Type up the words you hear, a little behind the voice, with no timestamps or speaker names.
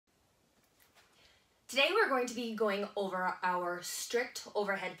Today we're going to be going over our strict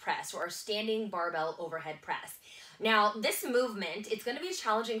overhead press, or our standing barbell overhead press. Now this movement, it's going to be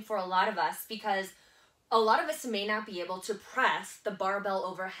challenging for a lot of us because a lot of us may not be able to press the barbell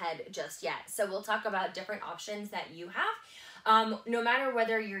overhead just yet. So we'll talk about different options that you have. No matter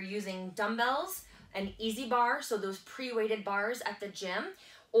whether you're using dumbbells, an easy bar, so those pre-weighted bars at the gym,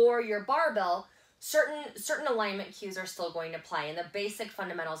 or your barbell, certain alignment cues are still going to apply, and the basic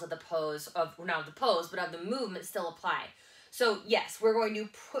fundamentals of the pose, of not the pose, but of the movement still apply. So yes, we're going to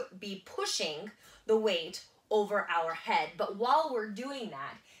be pushing the weight over our head, but while we're doing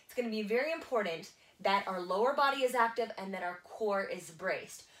that, it's going to be very important that our lower body is active and that our core is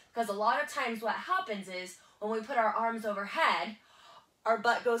braced. Because a lot of times what happens is when we put our arms overhead, our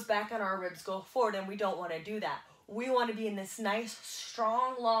butt goes back and our ribs go forward, and we don't want to do that. We want to be in this nice,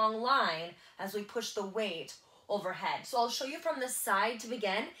 strong, long line as we push the weight overhead. So I'll show you from the side to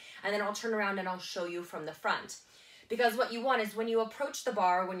begin, and then I'll turn around and I'll show you from the front. Because what you want is when you approach the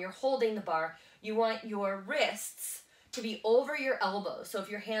bar, when you're holding the bar, you want your wrists to be over your elbows. So if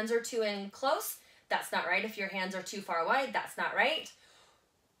your hands are too in close, that's not right. If your hands are too far wide, that's not right.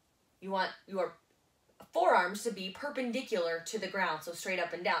 You want your forearms to be perpendicular to the ground, so straight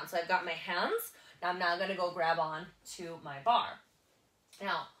up and down. So I've got my hands. Now I'm now going to go grab on to my bar.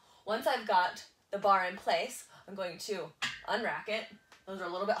 Now, once I've got the bar in place, I'm going to unrack it. Those are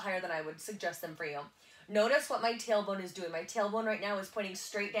a little bit higher than I would suggest them for you. Notice what my tailbone is doing. My tailbone right now is pointing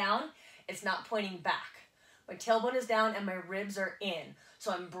straight down. It's not pointing back. My tailbone is down and my ribs are in.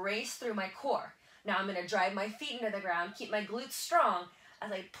 So I'm braced through my core. Now I'm going to drive my feet into the ground, keep my glutes strong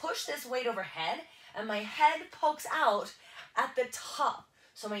as I push this weight overhead, and my head pokes out at the top.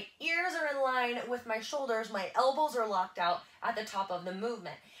 So my ears are in line with my shoulders, my elbows are locked out at the top of the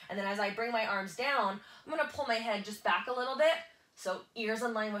movement. And then as I bring my arms down, I'm going to pull my head just back a little bit, so ears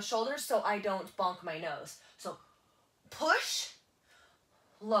in line with shoulders so I don't bonk my nose. So push,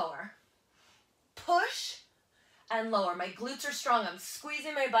 lower, push, and lower. My glutes are strong. I'm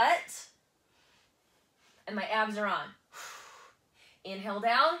squeezing my butt, and my abs are on. Inhale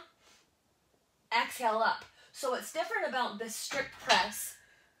down, exhale up. So what's different about this strict press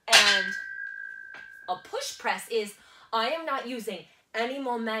and a push press is I am not using any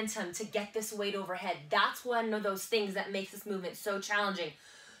momentum to get this weight overhead. That's one of those things that makes this movement so challenging.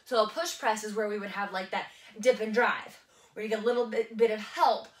 So a push press is where we would have like that dip and drive, where you get a little bit of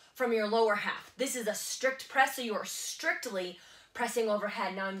help from your lower half. This is a strict press, so you are strictly pressing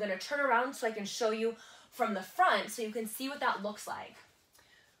overhead. Now I'm going to turn around so I can show you from the front so you can see what that looks like.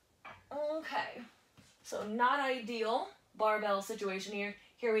 Okay, so not ideal barbell situation here.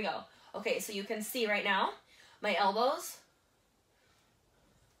 Here we go. Okay, so you can see right now, my elbows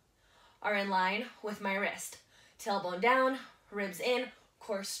are in line with my wrist. Tailbone down, ribs in,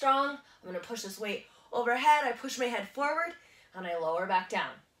 core strong. I'm gonna push this weight overhead. I push my head forward and I lower back down.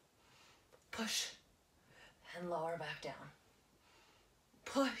 Push and lower back down.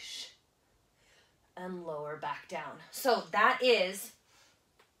 Push and lower back down. So that is,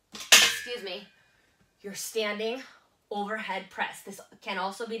 excuse me, your standing overhead press. This can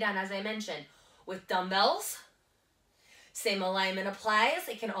also be done, as I mentioned, with dumbbells. Same alignment applies.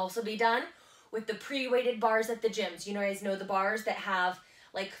 It can also be done with the pre-weighted bars at the gyms. You guys know the bars that have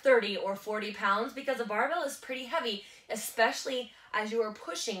like 30 or 40 pounds, because a barbell is pretty heavy, especially as you are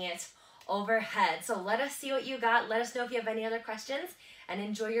pushing it overhead. So let us see what you got. Let us know if you have any other questions, and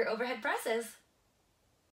enjoy your overhead presses.